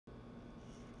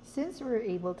Since we're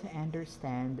able to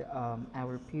understand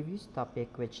our previous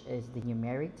topic, which is the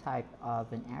numeric type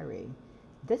of an array,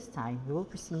 this time we will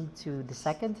proceed to the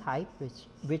second type,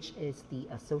 which is the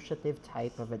associative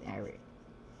type of an array.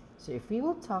 So if we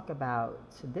will talk about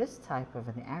this type of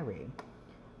an array,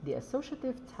 the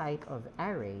associative type of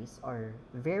arrays are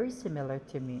very similar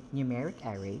to numeric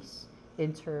arrays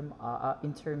in terms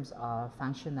of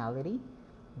functionality,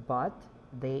 but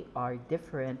they are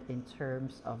different in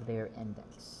terms of their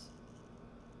index.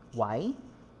 Why?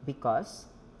 Because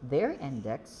their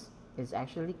index is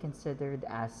actually considered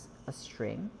as a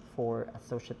string for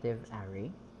associative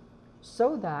array,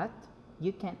 so that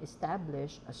you can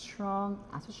establish a strong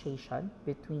association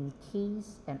between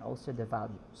keys and also the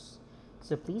values.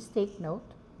 So please take note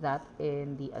that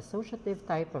in the associative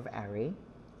type of array,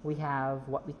 we have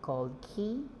what we call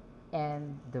key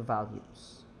and the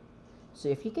values. So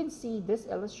if you can see this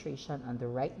illustration on the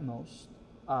rightmost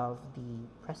of the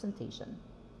presentation,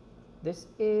 this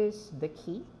is the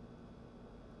key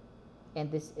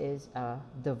and this is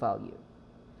the value.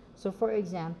 So for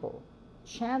example,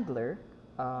 Chandler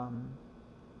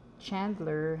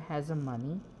has a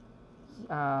money.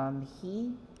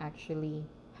 He actually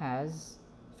has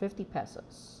 50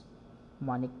 pesos.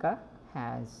 Monica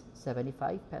has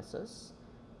 75 pesos.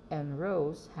 And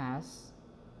Rose has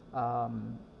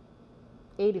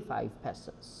 85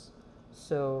 pesos.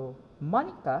 So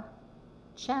Monica,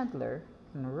 Chandler,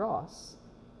 and Ross,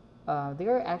 they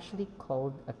are actually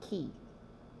called a key.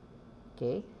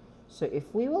 Okay, so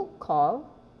if we will call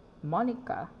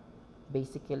Monica,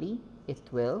 basically it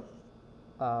will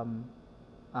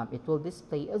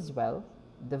display as well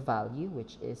the value,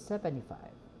 which is 75.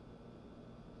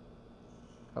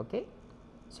 Okay,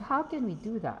 so how can we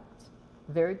do that?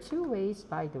 There are two ways,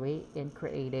 by the way, in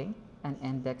creating an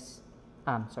index.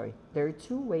 There are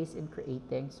two ways in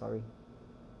creating,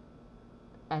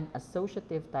 an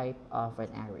associative type of an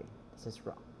array. This is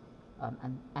wrong.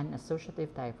 An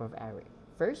associative type of array.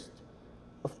 First,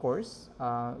 of course,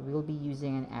 we'll be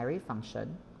using an array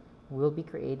function. We'll be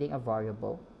creating a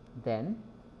variable. Then,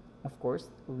 of course,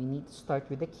 we need to start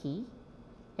with a key.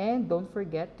 And don't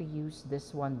forget to use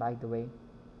this one, by the way.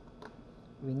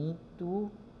 We need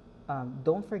to,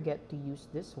 don't forget to use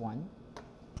this one,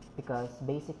 because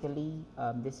basically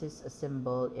this is a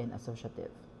symbol in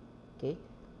associative. Okay,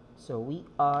 so we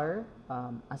are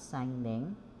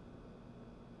assigning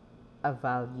a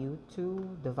value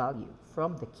to the value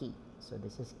from the key. So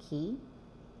this is key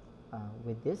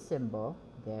with this symbol,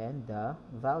 then the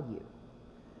value.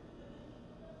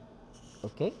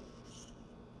 Okay,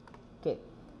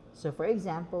 so for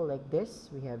example, like this,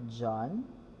 we have John.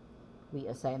 We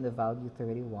assign the value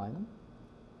 31.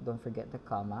 Don't forget the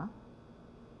comma.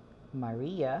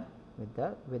 Maria with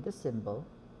the symbol,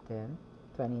 then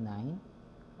 29,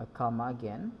 a comma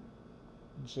again.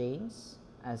 James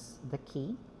as the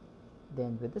key,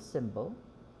 then with the symbol,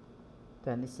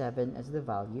 27 as the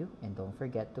value, and don't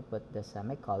forget to put the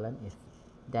semicolon if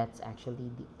that's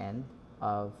actually the end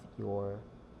of your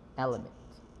element.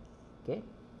 Okay,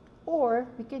 or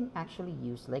we can actually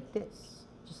use like this,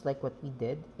 just like what we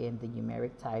did in the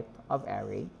numeric type of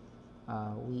array.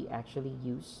 We actually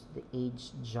use the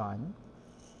age John.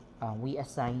 We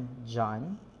assign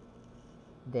John.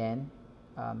 Then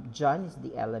John is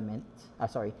the element.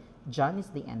 John is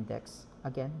the index.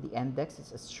 Again, the index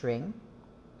is a string.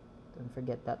 Don't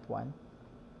forget that one.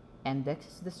 Index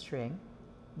is the string.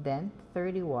 Then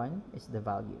 31 is the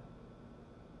value.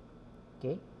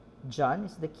 Okay, John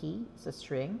is the key. It's a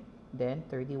string. Then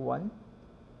 31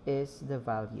 is the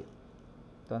value.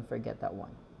 Don't forget that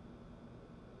one.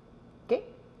 Okay,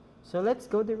 so let's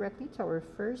go directly to our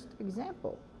first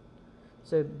example.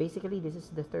 So basically, this is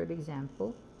the third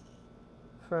example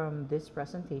from this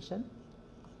presentation.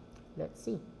 Let's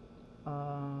see.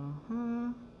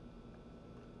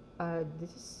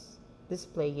 This is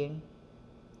displaying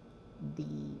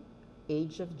the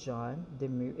age of John,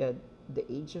 the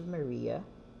age of Maria,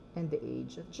 and the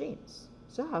age of James.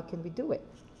 So how can we do it?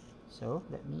 So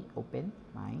let me open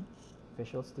my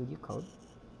Visual Studio Code.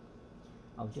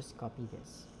 I'll just copy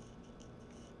this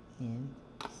and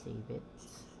save it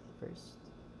first.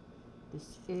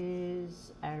 This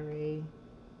is array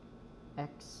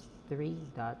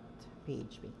x3.php.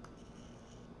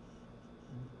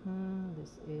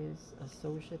 This is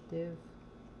associative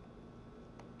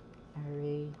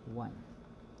array 1,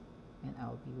 and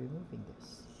I'll be removing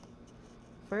this.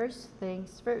 First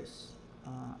things first,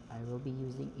 I will be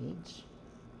using age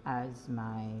as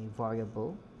my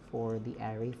variable for the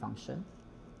array function.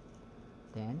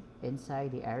 Then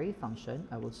inside the array function,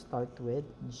 I will start with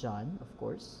John, of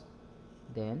course,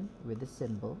 then with the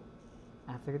symbol,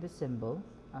 after the symbol,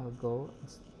 I'll go and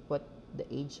put the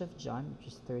age of John, which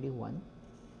is 31,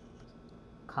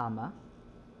 comma.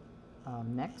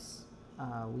 Next,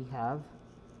 we have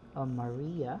a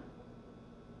Maria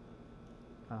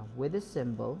with a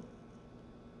symbol.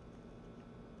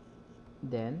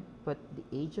 Then put the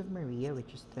age of Maria,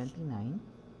 which is 29,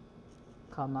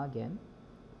 comma again.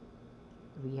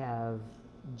 We have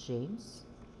James.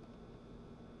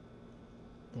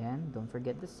 Then don't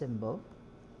forget the symbol.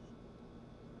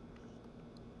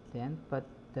 Then put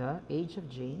the age of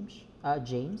James,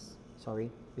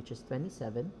 which is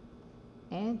 27.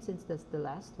 And since that's the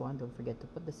last one, don't forget to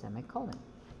put the semicolon.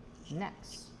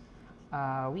 Next,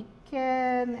 we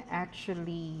can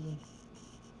actually,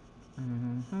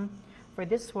 for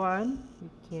this one, we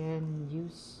can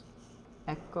use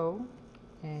echo,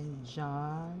 and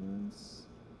John's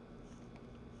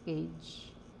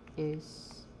age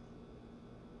is,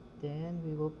 then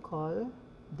we will call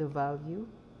the value,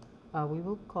 we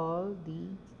will call the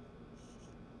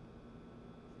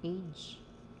age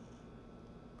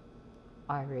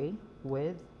array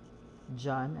with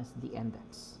John as the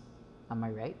index. Am I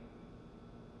right?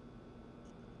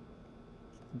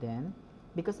 Then,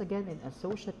 because again in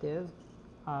associative,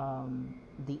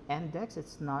 the index,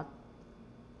 it's not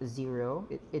 0.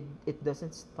 It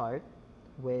doesn't start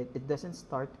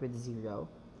with 0.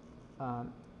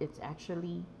 It's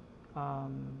actually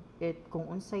kung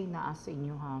unsay naa sa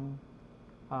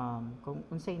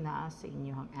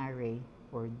inyong array,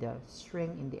 or the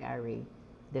string in the array,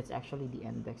 that's actually the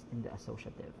index in the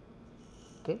associative.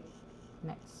 Okay,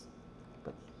 next,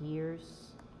 but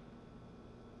years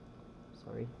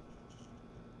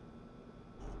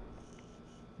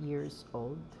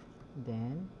old,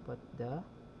 then put the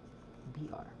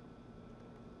BR,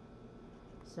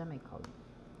 semicolon.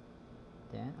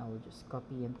 Then I will just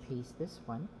copy and paste this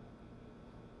one.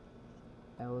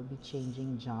 I will be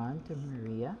changing John to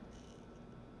Maria,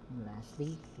 and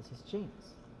lastly this is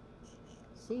James.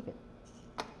 Save it.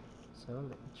 So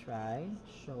let me try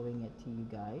showing it to you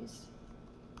guys.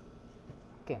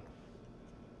 Okay,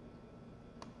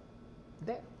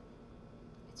 there,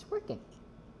 it's working.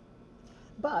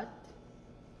 But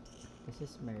this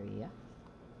is Maria,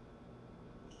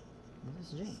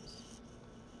 this is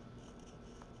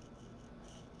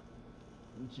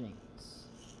James.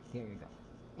 There you go.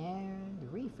 And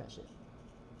refresh it.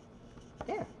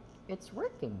 There, it's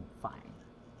working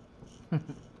fine.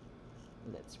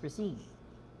 Let's proceed.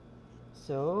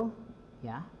 So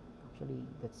yeah, actually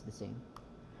that's the same.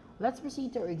 Let's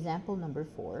proceed to our example number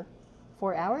 4.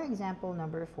 For our example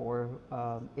number 4,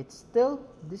 it's still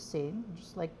the same,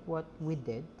 just like what we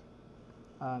did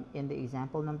in the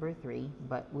example number 3,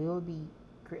 but we will be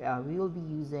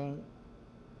using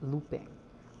looping,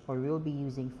 or we will be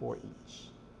using for each.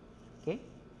 Okay,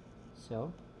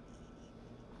 so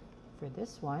for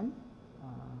this one,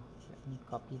 let me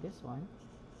copy this one,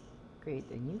 create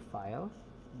a new file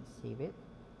and save it.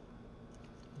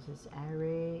 This is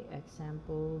array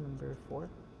example number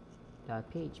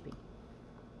 4.php.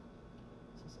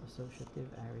 This is associative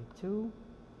array 2.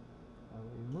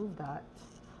 I'll remove that.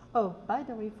 Oh, by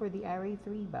the way, for the array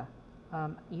 3 ba,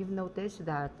 you've noticed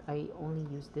that I only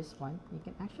use this one. You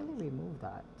can actually remove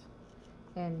that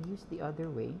and use the other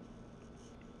way,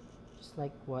 just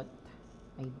like what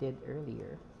I did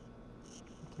earlier.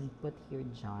 You can put here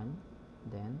John,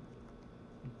 then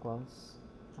equals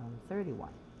 31,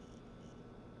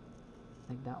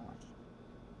 like that one.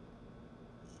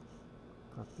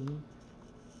 Copy.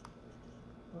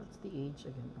 What's the age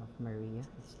again of Maria?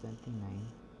 It's 29.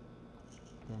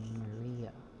 Then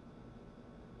Maria.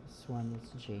 This one is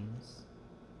James.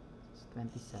 It's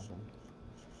 27.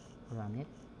 Run it.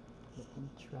 Let me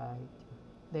try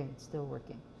to. There, it's still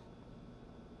working.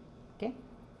 Okay,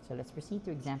 so let's proceed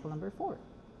to example number 4.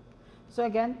 So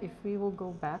again, if we will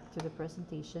go back to the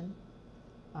presentation,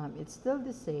 it's still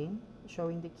the same,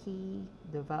 showing the key,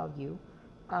 the value.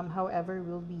 However,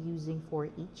 we'll be using for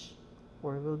each,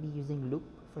 or we'll be using loop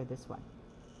for this one.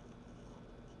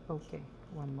 Okay,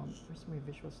 one moment. Where's my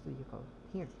Visual Studio Code?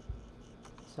 Here.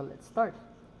 So let's start.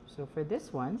 So for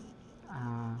this one,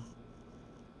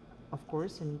 of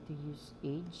course, I need to use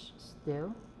age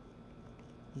still.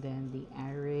 Then the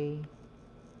array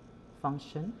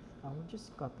function. I will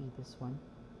just copy this one.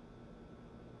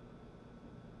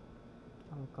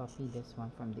 I will copy this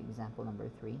one from the example number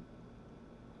 3.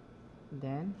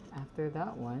 Then after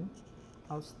that one,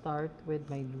 I'll start with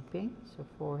my looping. So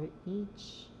for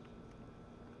each,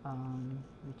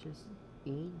 which is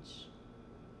age,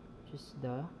 which is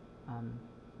the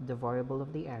variable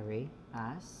of the array,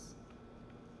 as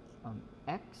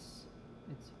x,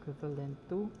 it's equivalent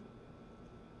to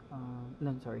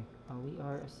no, sorry, we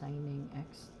are assigning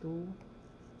x to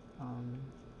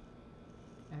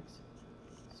x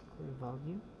square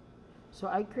value. So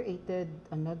I created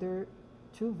another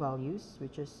two values,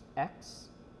 which is x.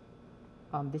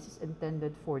 This is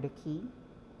intended for the key,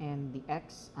 and the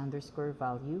x underscore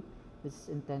value, this is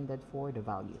intended for the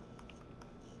value.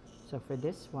 So for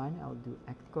this one, I'll do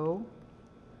echo,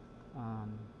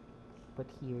 put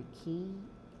here key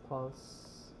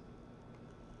equals,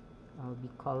 I'll be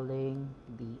calling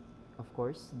the, of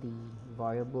course, the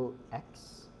variable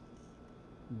x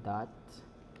dot,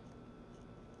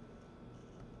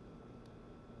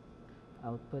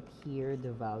 I'll put here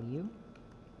the value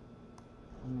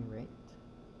on my right,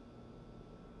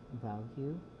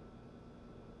 value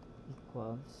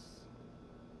equals,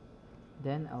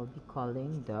 then I'll be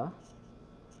calling the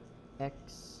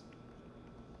x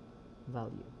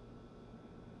value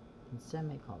in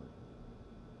semicolon,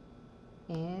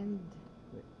 and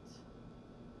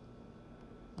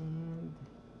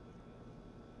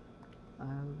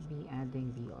I'll be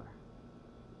adding BR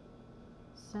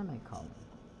semicolon.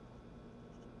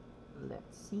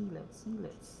 Let's see.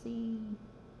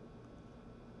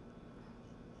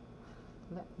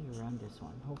 Let me run this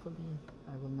one. Hopefully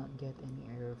I will not get any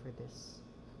error for this.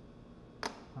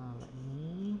 Let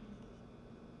me,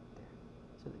 there,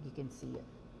 so that you can see it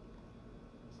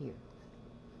here.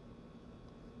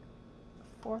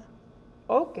 4.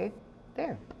 Okay,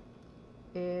 there.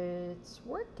 It's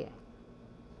working.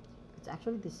 It's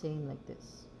actually the same like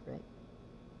this, right?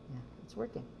 Yeah, it's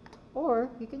working. Or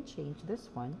you can change this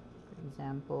one. For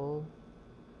example,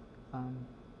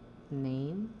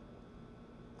 name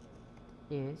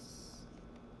is,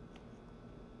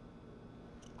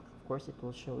 of course it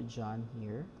will show John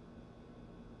here.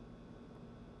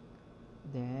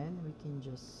 Then we can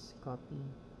just copy,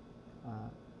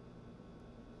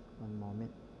 one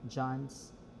moment,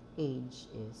 John's age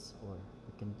is, or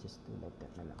we can just do like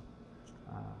that na lang.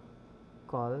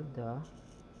 Call the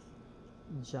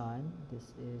John,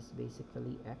 this is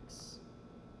basically x,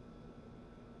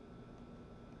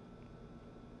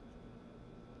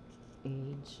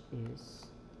 age is,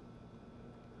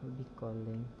 we'll be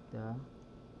calling the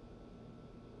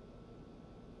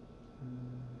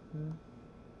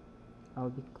I'll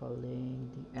be calling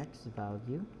the x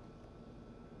value,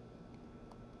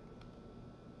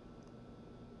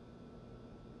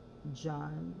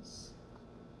 John's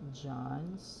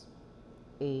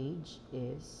age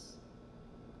is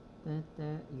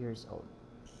years old.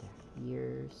 There,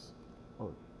 years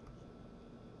old.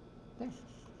 There.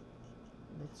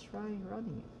 Let's try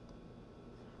running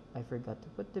it. I forgot to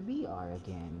put the BR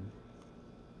again.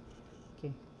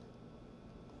 Okay.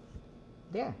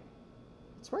 There.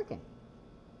 It's working.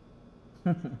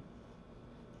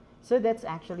 So that's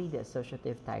actually the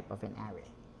associative type of an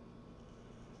array.